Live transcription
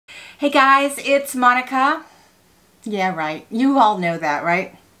Hey guys, it's Monika. Yeah, right. You all know that,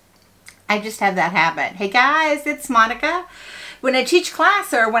 right? I just have that habit. Hey guys, it's Monika. When I teach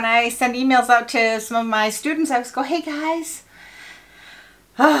class or when I send emails out to some of my students, I always go, hey guys.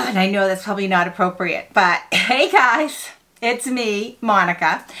 Oh, and I know that's probably not appropriate, but hey guys, it's me,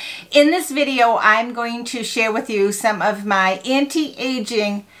 Monika. In this video, I'm going to share with you some of my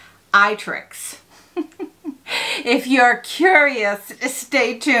anti-aging eye tricks. If you're curious,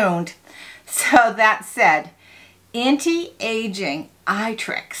 stay tuned. So that said, anti-aging eye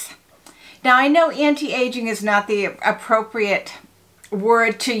tricks. Now I know anti-aging is not the appropriate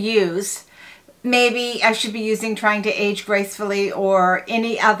word to use. Maybe I should be using trying to age gracefully or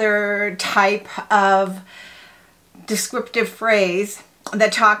any other type of descriptive phrase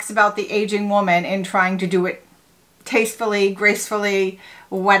that talks about the aging woman and trying to do it tastefully, gracefully,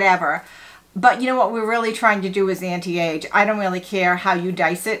 whatever. But you know what we're really trying to do is anti-age. I don't really care how you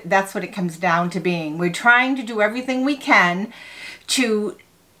dice it. That's what it comes down to being. We're trying to do everything we can to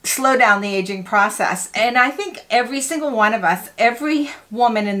slow down the aging process. And I think every single one of us, every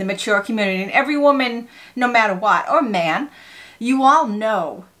woman in the mature community, and every woman no matter what, or man, you all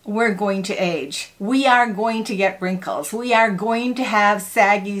know we're going to age. We are going to get wrinkles. We are going to have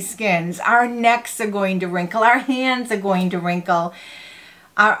saggy skins. Our necks are going to wrinkle. Our hands are going to wrinkle.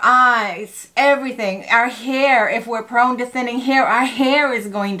 Our eyes, everything, our hair, if we're prone to thinning hair, our hair is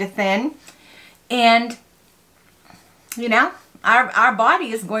going to thin. And, you know, our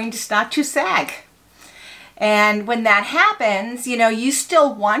body is going to start to sag. And when that happens, you know, you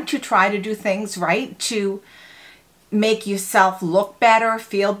still want to try to do things right to make yourself look better,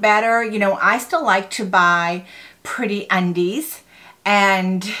 feel better. You know, I still like to buy pretty undies.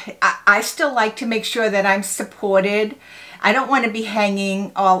 And I still like to make sure that I'm supported. I don't want to be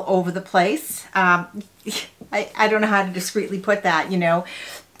hanging all over the place. I don't know how to discreetly put that, you know.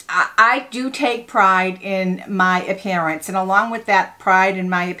 I do take pride in my appearance. And along with that pride in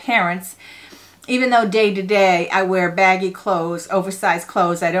my appearance, even though day to day I wear baggy clothes, oversized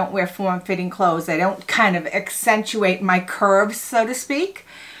clothes, I don't wear form-fitting clothes, I don't kind of accentuate my curves, so to speak,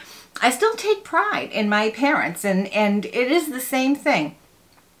 I still take pride in my appearance. And it is the same thing.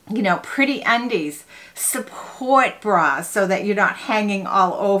 You know, pretty undies, support bras so that you're not hanging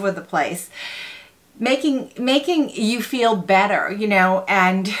all over the place, making you feel better, you know.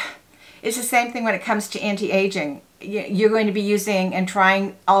 And it's the same thing when it comes to anti-aging. You're going to be using and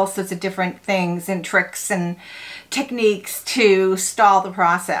trying all sorts of different things and tricks and techniques to stall the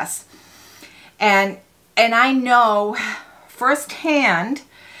process. And I know firsthand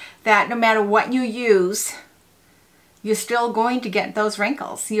that no matter what you use, you're still going to get those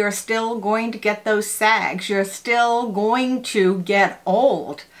wrinkles. You're still going to get those sags. You're still going to get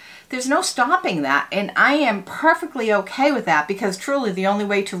old. There's no stopping that. And I am perfectly okay with that, because truly the only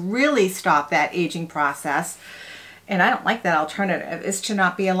way to really stop that aging process, and I don't like that alternative, is to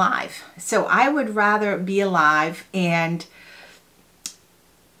not be alive. So I would rather be alive and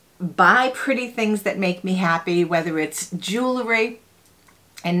buy pretty things that make me happy, whether it's jewelry,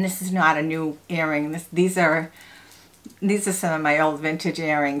 and this is not a new earring. These are some of my old vintage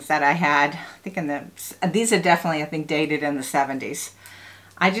earrings that I had. I think these are definitely, I think, dated in the 70s.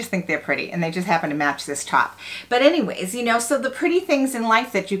 I just think they're pretty, and they just happen to match this top. But anyways, you know, so the pretty things in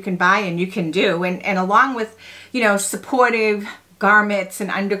life that you can buy and you can do, and along with, you know, supportive garments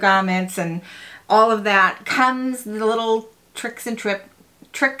and undergarments and all of that, comes the little tricks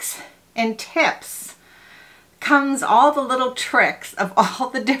and tips. Comes all the little tricks of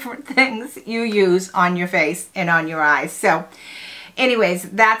all the different things you use on your face and on your eyes. So anyways,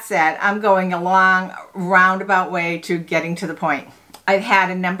 that said, I'm going a long roundabout way to getting to the point. I've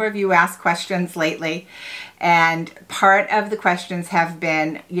had a number of you ask questions lately, and part of the questions have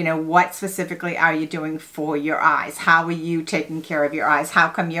been, you know, what specifically are you doing for your eyes? How are you taking care of your eyes? How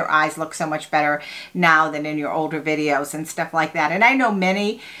come your eyes look so much better now than in your older videos and stuff like that? And I know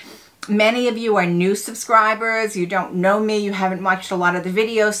many of you are new subscribers. You don't know me. You haven't watched a lot of the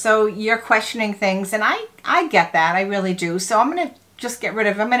videos, so you're questioning things, and I get that. I really do. So I'm going to just I'm going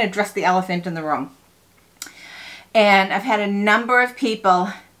to address the elephant in the room. And I've had a number of people,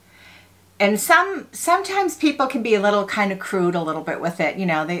 and sometimes people can be a little kind of crude a little bit with it. You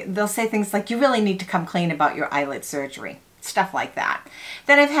know, they'll say things like, you really need to come clean about your eyelid surgery. Stuff like that.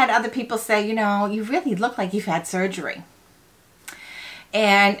 Then I've had other people say, you know, you really look like you've had surgery.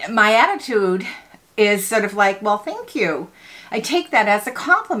 And my attitude is sort of like, well, thank you. I take that as a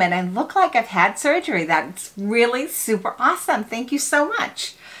compliment. I look like I've had surgery. That's really super awesome. Thank you so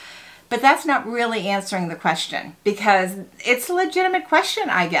much. But that's not really answering the question, because it's a legitimate question,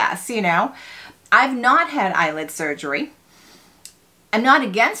 I guess, you know. I've not had eyelid surgery. I'm not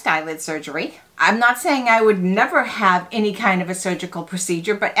against eyelid surgery. I'm not saying I would never have any kind of a surgical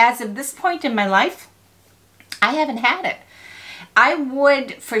procedure, but as of this point in my life, I haven't had it. I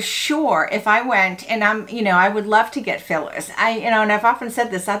would for sure if I went, and I would love to get fillers. And I've often said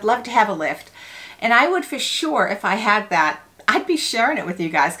this, I'd love to have a lift. And I would for sure, if I had that, I'd be sharing it with you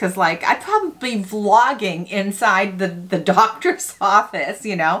guys, because like I'd probably be vlogging inside the doctor's office,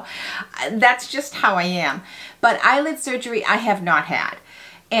 That's just how I am. But eyelid surgery I have not had.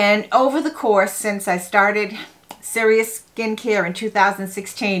 And over the course since I started serious skincare in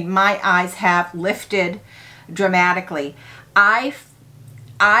 2016, my eyes have lifted dramatically. I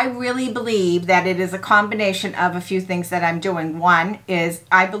really believe that it is a combination of a few things that I'm doing. One is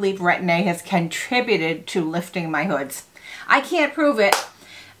I believe Retin-A has contributed to lifting my hoods. I can't prove it.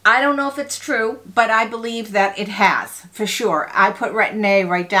 I don't know if it's true, but I believe that it has, for sure. I put Retin-A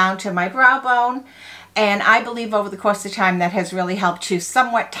right down to my brow bone, and I believe over the course of time that has really helped to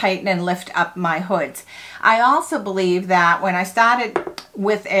somewhat tighten and lift up my hoods. I also believe that when I started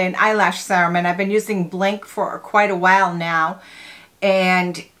with an eyelash serum, and I've been using Blink for quite a while now,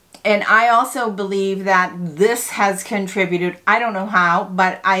 and I also believe that this has contributed. I don't know how,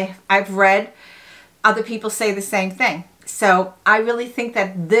 but I've read other people say the same thing. So I really think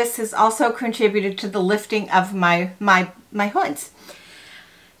that this has also contributed to the lifting of my hoods.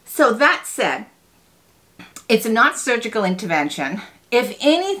 So that said, it's not surgical intervention. If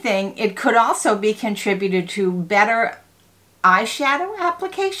anything, it could also be contributed to better eyeshadow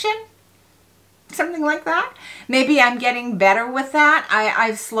application, something like that. Maybe I'm getting better with that.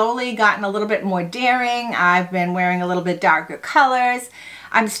 I've slowly gotten a little bit more daring. I've been wearing a little bit darker colors.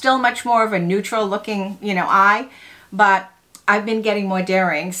 I'm still much more of a neutral looking, eye, but I've been getting more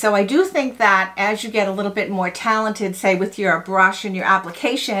daring. So I do think that as you get a little bit more talented, say with your brush and your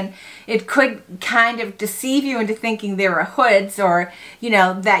application, it could kind of deceive you into thinking there are hoods, or,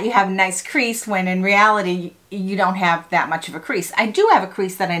 that you have a nice crease, when in reality, you don't have that much of a crease. I do have a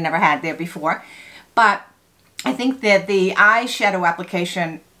crease that I never had there before, but I think that the eyeshadow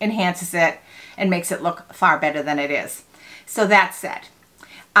application enhances it and makes it look far better than it is. So that said,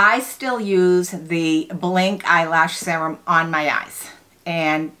 I still use the Blink eyelash serum on my eyes.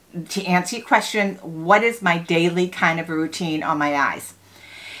 And to answer your question, what is my daily kind of routine on my eyes?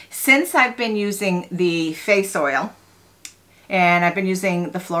 Since I've been using the face oil, and I've been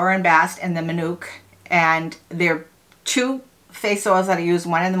using the Flora and Bast and the Monikas, and they're two face oils that I use,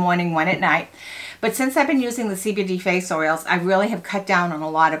 one in the morning, one at night. But since I've been using the CBD face oils, I really have cut down on a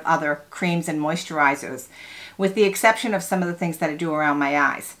lot of other creams and moisturizers, with the exception of some of the things that I do around my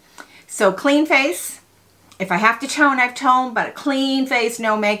eyes. So clean face. If I have to tone, I've toned, but a clean face,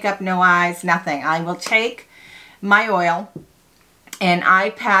 no makeup, no eyes, nothing. I will take my oil and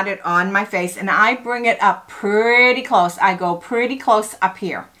I pat it on my face, and I bring it up pretty close. I go pretty close up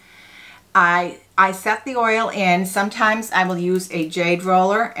here. I set the oil in. Sometimes I will use a Jade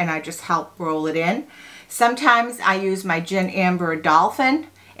roller and I just help roll it in. Sometimes I use my Gin Amber Dolphin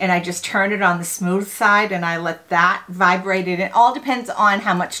and I just turn it on the smooth side and I let that vibrate in. It all depends on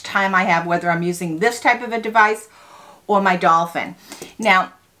how much time I have, whether I'm using this type of a device or my Dolphin.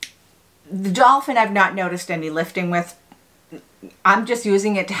 Now, the Dolphin I've not noticed any lifting with. I'm just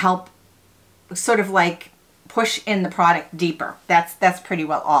using it to help sort of like push in the product deeper. That's pretty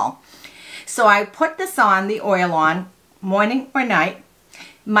well all. So I put this on, the oil on, morning or night.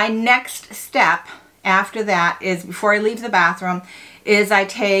 My next step after that is, before I leave the bathroom, is I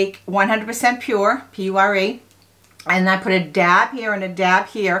take 100% pure, P-U-R-E, and I put a dab here and a dab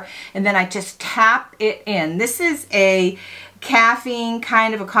here, and then I just tap it in. This is a caffeine,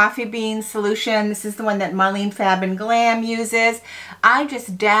 kind of a coffee bean solution. This is the one that Marlene Fab and Glam uses. I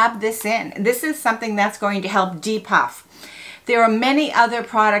just dab this in. This is something that's going to help depuff. There are many other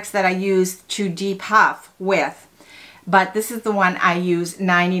products that I use to depuff with, but this is the one I use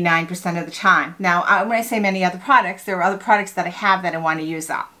 99% of the time. Now, when I say many other products, there are other products that I have that I want to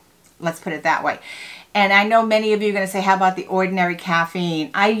use up. Let's put it that way. And I know many of you are going to say, how about the ordinary caffeine?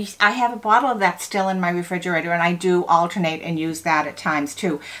 I have a bottle of that still in my refrigerator, and I do alternate and use that at times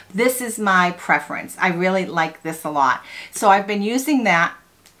too. This is my preference. I really like this a lot. So I've been using that.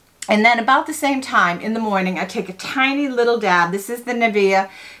 And then about the same time in the morning, I take a tiny little dab. This is the Nivea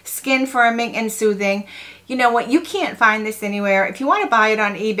Skin Firming and Soothing. You know what? You can't find this anywhere. If you want to buy it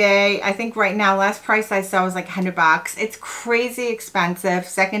on eBay, I think right now, last price I saw was like $100. It's crazy expensive.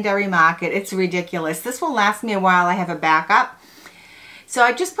 Secondary market. It's ridiculous. This will last me a while. I have a backup. So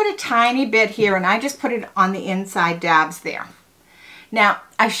I just put a tiny bit here, and I just put it on the inside dabs there. Now,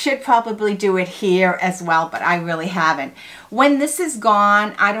 I should probably do it here as well, but I really haven't. When this is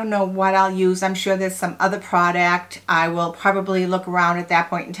gone, I don't know what I'll use. I'm sure there's some other product. I will probably look around at that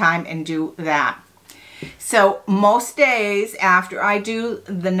point in time and do that. So most days after I do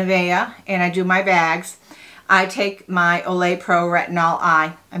the Nivea and I do my bags, I take my Olay Pro Retinol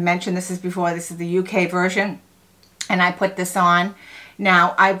Eye. I mentioned this before. This is the UK version, and I put this on.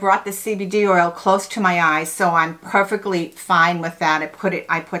 Now, I brought the CBD oil close to my eyes, so I'm perfectly fine with that.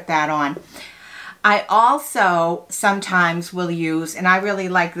 I put that on. I also sometimes will use, and I really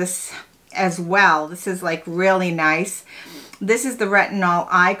like this as well. This is like really nice. This is the Retinol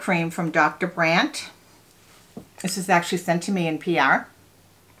Eye Cream from Dr. Brandt. This was actually sent to me in PR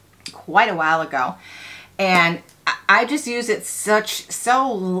quite a while ago. And I just use it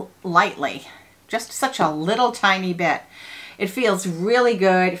so lightly, just such a little tiny bit. It feels really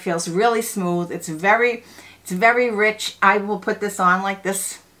good. It feels really smooth. It's very rich. I will put this on like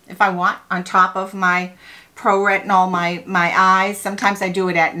this if I want, on top of my Pro Retinol, my eyes. Sometimes I do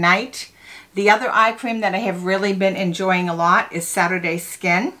it at night. The other eye cream that I have really been enjoying a lot is Saturday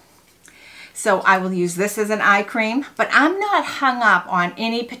Skin. So I will use this as an eye cream, but I'm not hung up on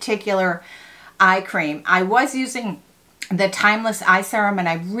any particular eye cream. I was using the Timeless Eye Serum, and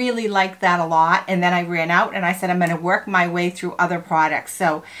I really liked that a lot, and then I ran out and I said I'm going to work my way through other products.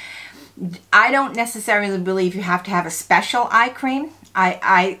 So I don't necessarily believe you have to have a special eye cream.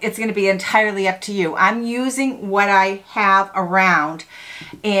 It's going to be entirely up to you. I'm using what I have around,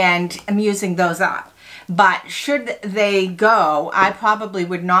 and I'm using those up. But should they go, I probably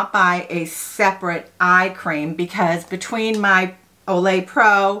would not buy a separate eye cream, because between my Olay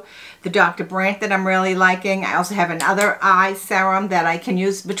Pro, the Dr. Brandt that I'm really liking, I also have another eye serum that I can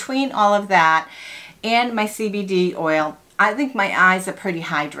use. Between all of that and my CBD oil, I think my eyes are pretty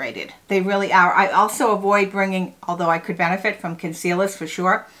hydrated. They really are. I also avoid bringing, although I could benefit from concealers for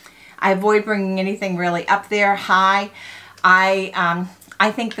sure, I avoid bringing anything really up there high.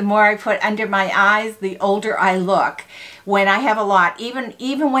 I think the more I put under my eyes, the older I look. When I have a lot,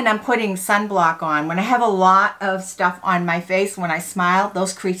 even when I'm putting sunblock on, when I have a lot of stuff on my face, when I smile,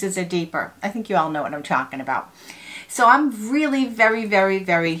 those creases are deeper. I think you all know what I'm talking about. So I'm really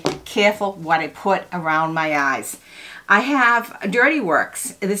very careful what I put around my eyes. I have Dirty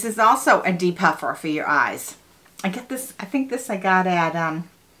Works. This is also a depuffer for your eyes. I get this, I think this I got at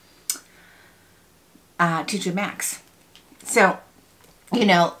TJ Maxx. So, you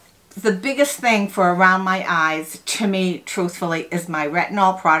know, the biggest thing for around my eyes, to me, truthfully, is my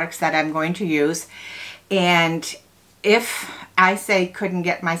retinol products that I'm going to use. And if I say couldn't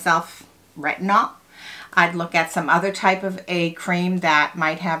get myself retinol, I'd look at some other type of a cream that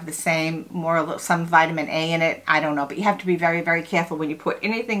might have the same, some vitamin A in it. I don't know, but you have to be very careful when you put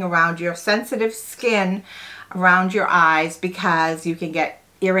anything around your sensitive skin, around your eyes, because you can get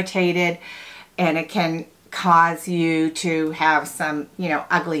irritated and it can cause you to have some, you know,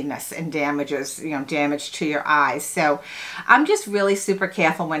 ugliness and damages, you know, damage to your eyes. So I'm just really super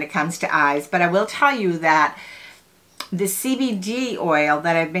careful when it comes to eyes. But I will tell you that the CBD oil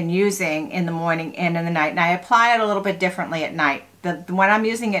that I've been using in the morning and in the night, and I apply it a little bit differently at night. The one I'm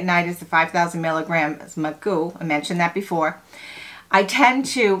using at night is the 5,000 milligrams McGillicuddy. I mentioned that before. I tend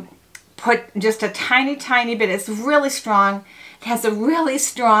to put just a tiny bit. It's really strong. It has a really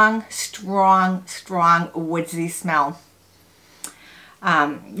strong woodsy smell.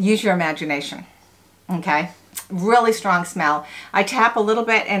 Use your imagination, okay? Really strong smell. I tap a little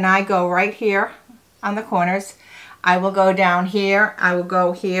bit and I go right here on the corners. I will go down here. I will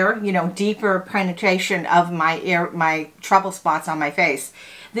go here, you know, deeper penetration of my trouble spots on my face.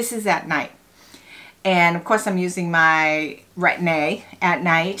 This is at night. And of course I'm using my Retin-A at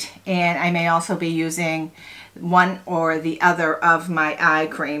night, and I may also be using one or the other of my eye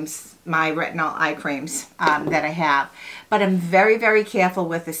creams, my retinol eye creams that I have. But I'm very careful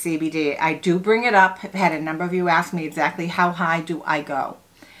with the CBD. I do bring it up. I've had a number of you ask me exactly how high do I go.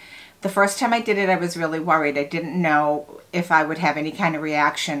 The first time I did it, I was really worried. I didn't know if I would have any kind of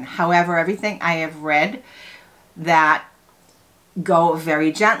reaction. However, everything I have read, that go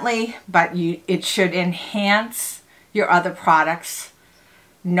very gently, but it should enhance your other products,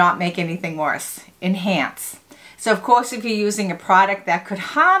 not make anything worse. Enhance. So of course, if you're using a product that could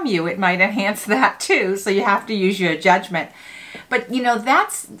harm you, it might enhance that too. So you have to use your judgment. But you know,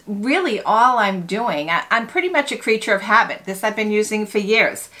 that's really all I'm doing. I'm pretty much a creature of habit. This I've been using for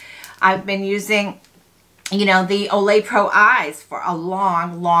years. I've been using you know, the Olay Pro Eyes for a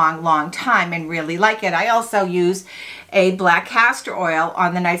long time and really like it. I also use a black castor oil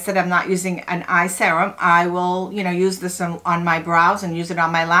on the nights that I'm not using an eye serum. I will, you know, use this on my brows and use it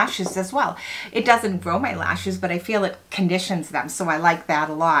on my lashes as well. It doesn't grow my lashes, but I feel it conditions them, so I like that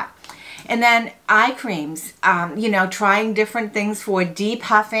a lot. And then eye creams, you know, trying different things for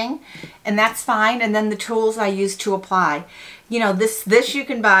depuffing, and that's fine. And then the tools I use to apply. You know, this you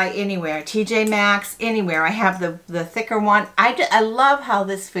can buy anywhere, TJ Maxx, anywhere. I have the thicker one. I love how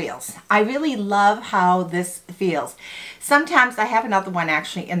this feels. I really love how this feels. Sometimes I have another one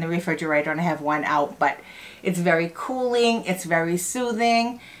actually in the refrigerator and I have one out, but it's very cooling, it's very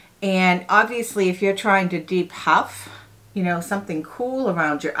soothing, and obviously if you're trying to depuff, you know, something cool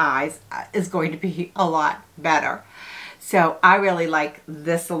around your eyes is going to be a lot better. So I really like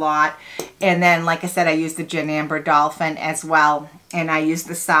this a lot. And then, like I said, I use the Gin Amber Dolphin as well. And I use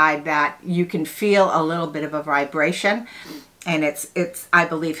the side that you can feel a little bit of a vibration. And it's I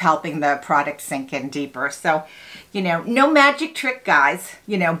believe, helping the product sink in deeper. So, you know, no magic trick, guys.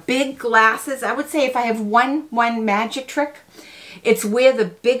 You know, big glasses. I would say if I have one magic trick, it's wear the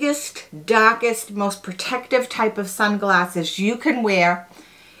biggest, darkest, most protective type of sunglasses you can wear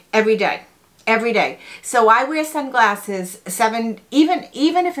every day. Every day. So I wear sunglasses even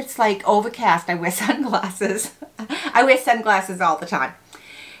if it's like overcast, I wear sunglasses. I wear sunglasses all the time.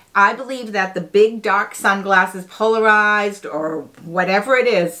 I believe that the big dark sunglasses, polarized or whatever it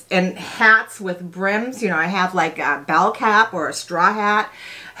is, and hats with brims, you know, I have like a bell cap or a straw hat,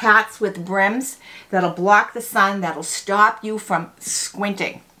 hats with brims that'll block the sun, that'll stop you from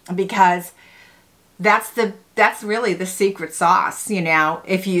squinting, because that's really the secret sauce. You know,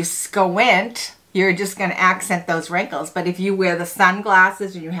 if you squint, you're just going to accent those wrinkles. But if you wear the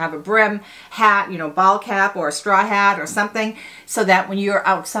sunglasses and you have a brim hat, you know, ball cap or a straw hat or something, so that when you're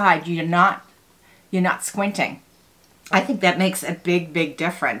outside, you're not squinting. I think that makes a big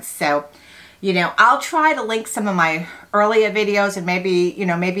difference. So, you know, I'll try to link some of my earlier videos and maybe, you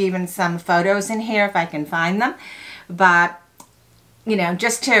know, maybe even some photos in here if I can find them. But, you know,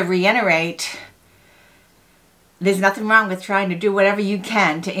 just to reiterate, there's nothing wrong with trying to do whatever you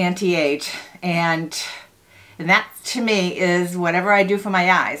can to anti-age. And that, to me, is whatever I do for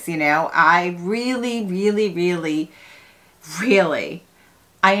my eyes. You know, I really,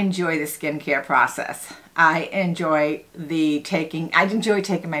 I enjoy the skincare process. I enjoy taking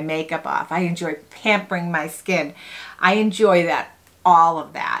my makeup off. I enjoy pampering my skin. I enjoy that, all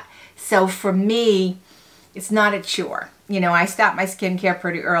of that. So for me, it's not a chore. You know, I start my skincare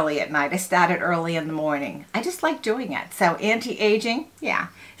pretty early at night. I start it early in the morning. I just like doing it. So anti-aging, yeah.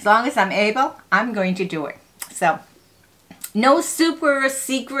 As long as I'm able, I'm going to do it. So no super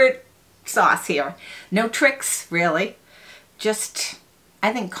secret sauce here. No tricks, really. Just,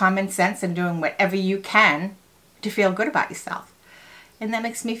 I think, common sense and doing whatever you can to feel good about yourself. And that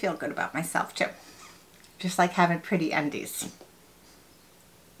makes me feel good about myself, too. Just like having pretty undies.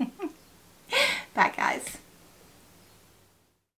 Bye, guys.